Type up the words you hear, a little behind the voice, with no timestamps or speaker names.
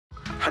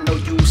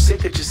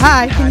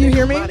Hi, can you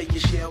hear me?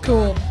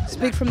 Cool.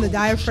 Speak from the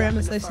diaphragm,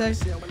 as they say.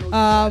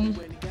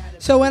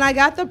 So when I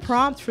got the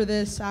prompt for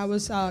this, I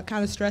was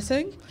kind of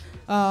stressing.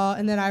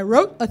 And then I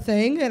wrote a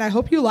thing, and I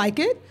hope you like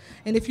it.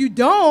 And if you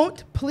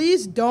don't,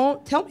 please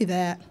don't tell me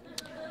that.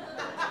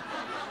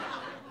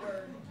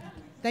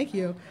 Thank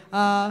you.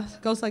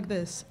 It goes like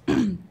this.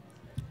 The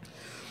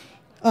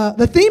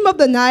theme of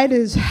the night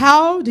is,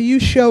 how do you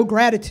show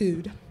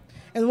gratitude?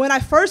 And when I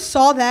first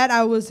saw that,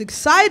 I was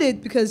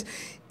excited because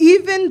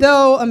even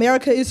though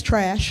America is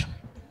trash,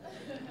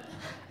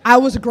 I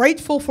was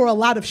grateful for a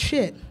lot of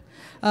shit.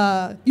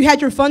 You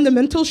had your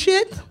fundamental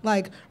shit,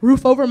 like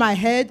roof over my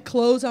head,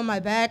 clothes on my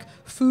back,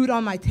 food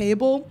on my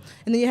table.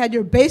 And then you had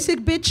your basic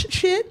bitch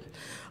shit,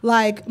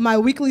 like my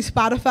weekly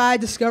Spotify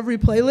Discovery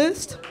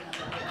playlist.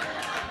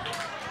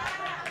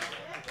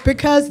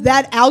 Because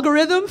that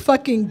algorithm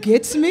fucking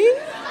gets me.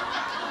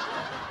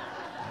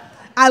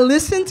 I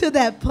listen to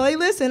that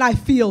playlist and I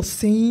feel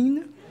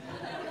seen,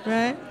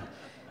 right?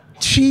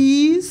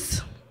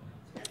 Cheese.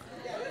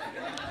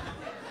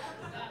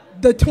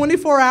 The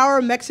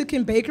 24-hour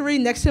Mexican bakery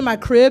next to my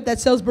crib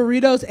that sells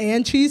burritos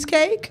and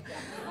cheesecake,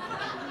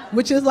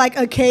 which is like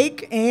a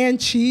cake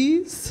and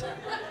cheese.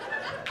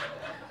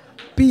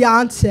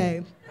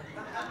 Beyonce.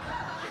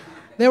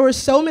 There were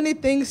so many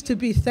things to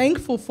be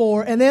thankful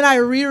for, and then I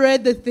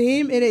reread the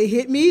theme and it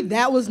hit me,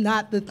 that was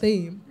not the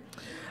theme.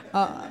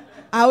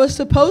 I was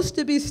supposed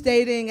to be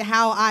stating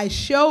how I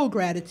show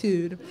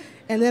gratitude,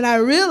 and then I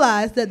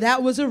realized that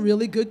that was a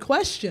really good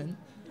question.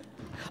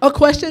 A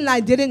question I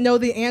didn't know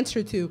the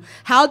answer to.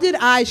 How did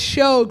I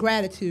show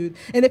gratitude?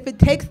 And if it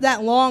takes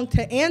that long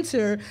to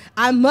answer,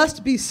 I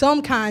must be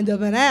some kind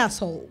of an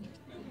asshole.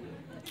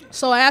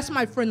 So I asked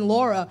my friend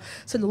Laura, I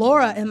said,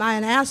 Laura, am I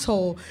an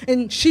asshole?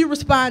 And she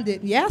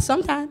responded, yeah,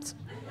 sometimes.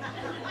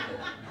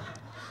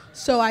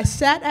 So I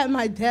sat at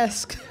my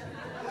desk,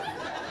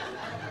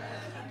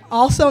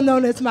 also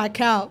known as my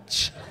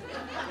couch,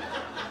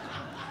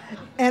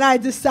 and I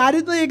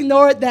decidedly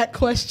ignored that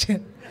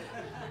question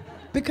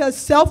because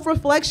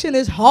self-reflection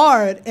is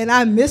hard and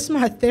I miss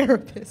my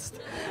therapist.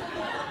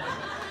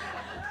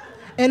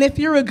 And if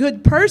you're a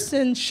good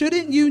person,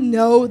 shouldn't you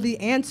know the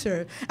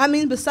answer? I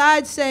mean,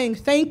 besides saying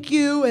thank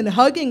you and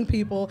hugging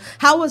people,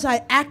 how was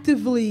I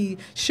actively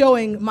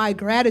showing my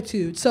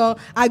gratitude? So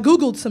I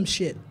Googled some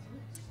shit.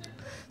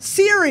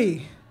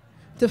 Siri,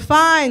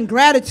 define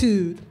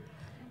gratitude.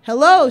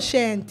 Hello,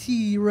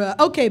 Shantira.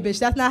 Okay, bitch,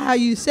 that's not how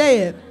you say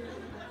it.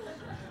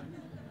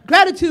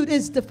 Gratitude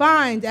is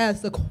defined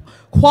as the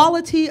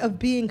quality of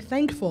being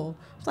thankful.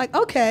 It's like,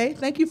 okay,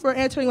 thank you for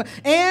answering.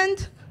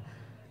 And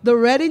the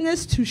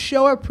readiness to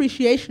show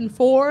appreciation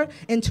for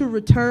and to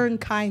return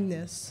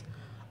kindness.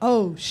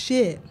 Oh,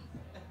 shit.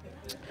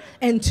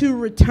 And to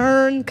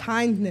return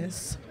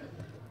kindness.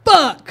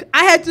 Fuck!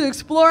 I had to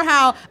explore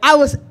how I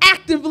was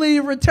actively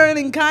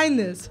returning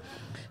kindness.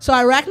 So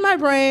I racked my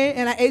brain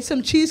and I ate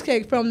some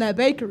cheesecake from that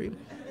bakery.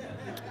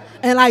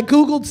 And I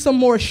Googled some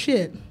more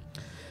shit.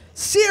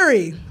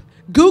 Siri,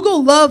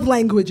 Google love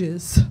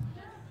languages.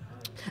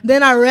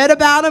 Then I read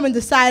about him and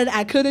decided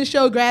I couldn't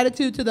show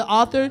gratitude to the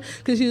author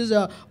because he was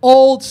an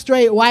old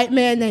straight white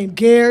man named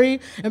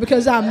Gary, and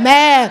because I'm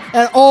mad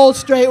at old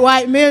straight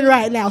white men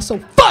right now, so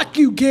fuck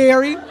you,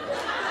 Gary.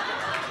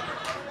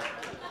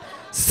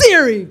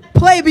 Siri,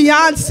 play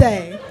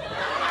Beyonce.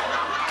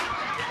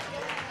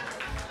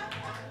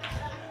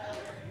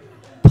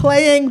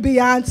 Playing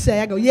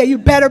Beyonce. I go, yeah, you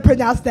better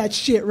pronounce that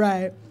shit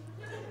right.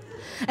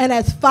 And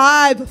as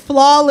 5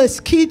 flawless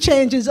key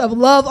changes of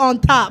love on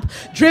top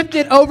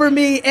drifted over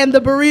me and the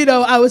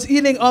burrito I was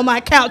eating on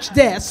my couch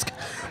desk,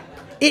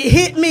 it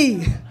hit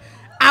me.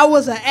 I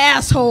was an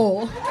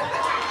asshole.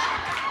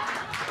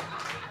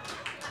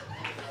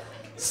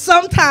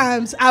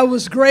 Sometimes I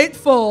was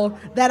grateful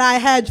that I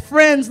had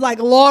friends like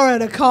Laura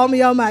to call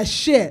me on my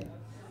shit.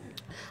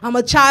 I'm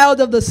a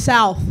child of the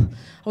South.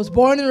 I was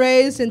born and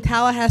raised in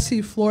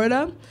Tallahassee,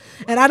 Florida.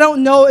 And I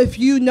don't know if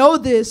you know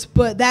this,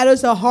 but that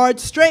is a hard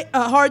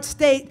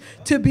state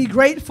to be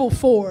grateful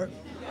for.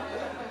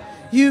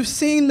 You've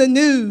seen the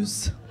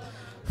news.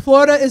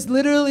 Florida is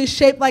literally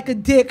shaped like a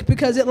dick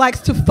because it likes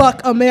to fuck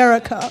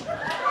America.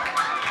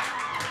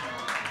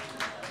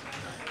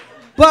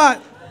 But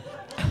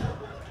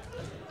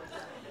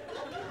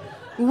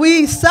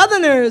we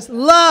Southerners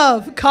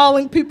love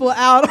calling people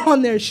out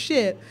on their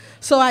shit.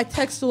 So I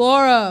text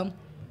Laura,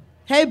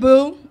 hey,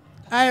 boo.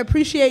 I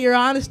appreciate your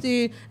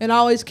honesty and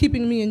always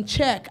keeping me in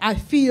check. I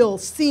feel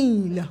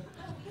seen.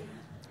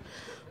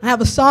 I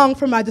have a song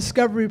from my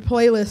Discovery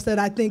playlist that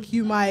I think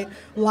you might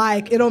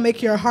like. It'll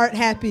make your heart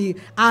happy.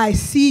 I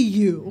see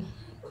you.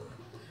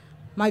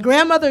 My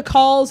grandmother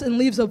calls and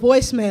leaves a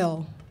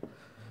voicemail.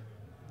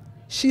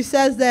 She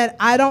says that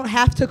I don't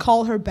have to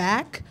call her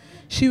back.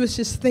 She was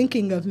just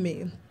thinking of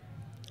me.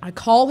 I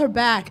call her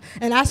back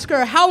and ask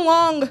her, how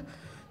long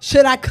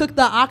should I cook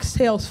the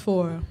oxtails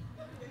for?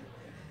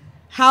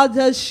 How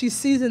does she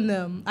season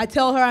them? I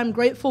tell her I'm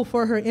grateful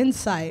for her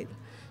insight.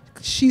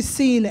 She's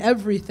seen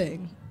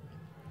everything.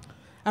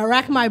 I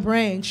rack my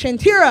brain.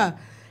 Shantira,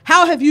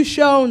 How have you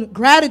shown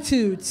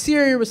gratitude?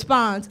 Siri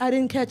responds, I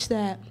didn't catch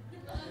that.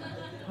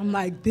 I'm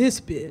like,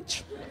 this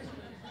bitch.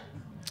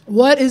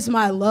 What is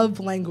my love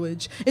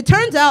language? It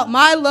turns out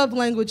my love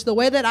language, the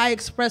way that I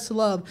express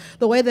love,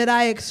 the way that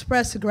I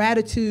express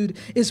gratitude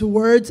is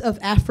words of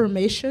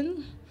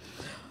affirmation.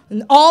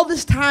 And all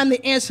this time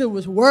the answer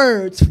was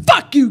words.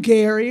 Fuck you,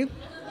 Gary.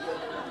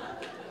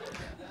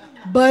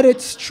 But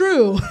it's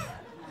true.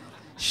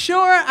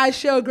 Sure, I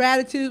show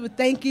gratitude with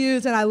thank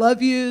yous and I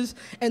love yous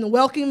and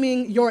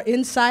welcoming your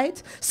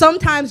insight.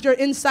 Sometimes your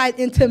insight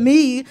into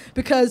me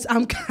because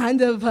I'm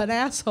kind of an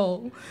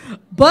asshole,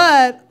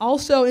 but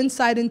also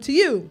insight into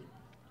you.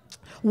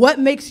 What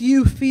makes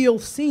you feel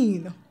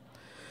seen?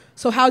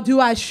 So how do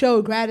I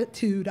show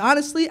gratitude?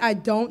 Honestly, I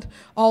don't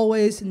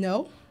always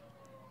know.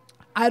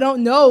 I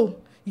don't know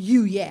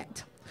you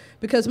yet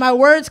because my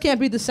words can't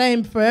be the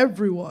same for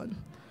everyone.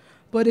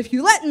 But if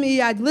you let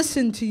me, I'd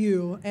listen to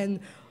you and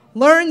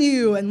learn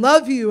you and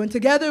love you, and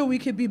together we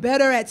could be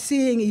better at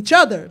seeing each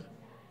other.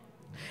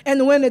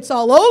 And when it's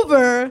all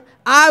over,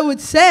 I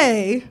would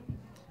say,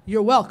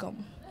 you're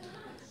welcome.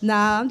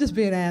 Nah, I'm just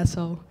being an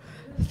asshole.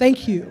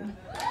 Thank you.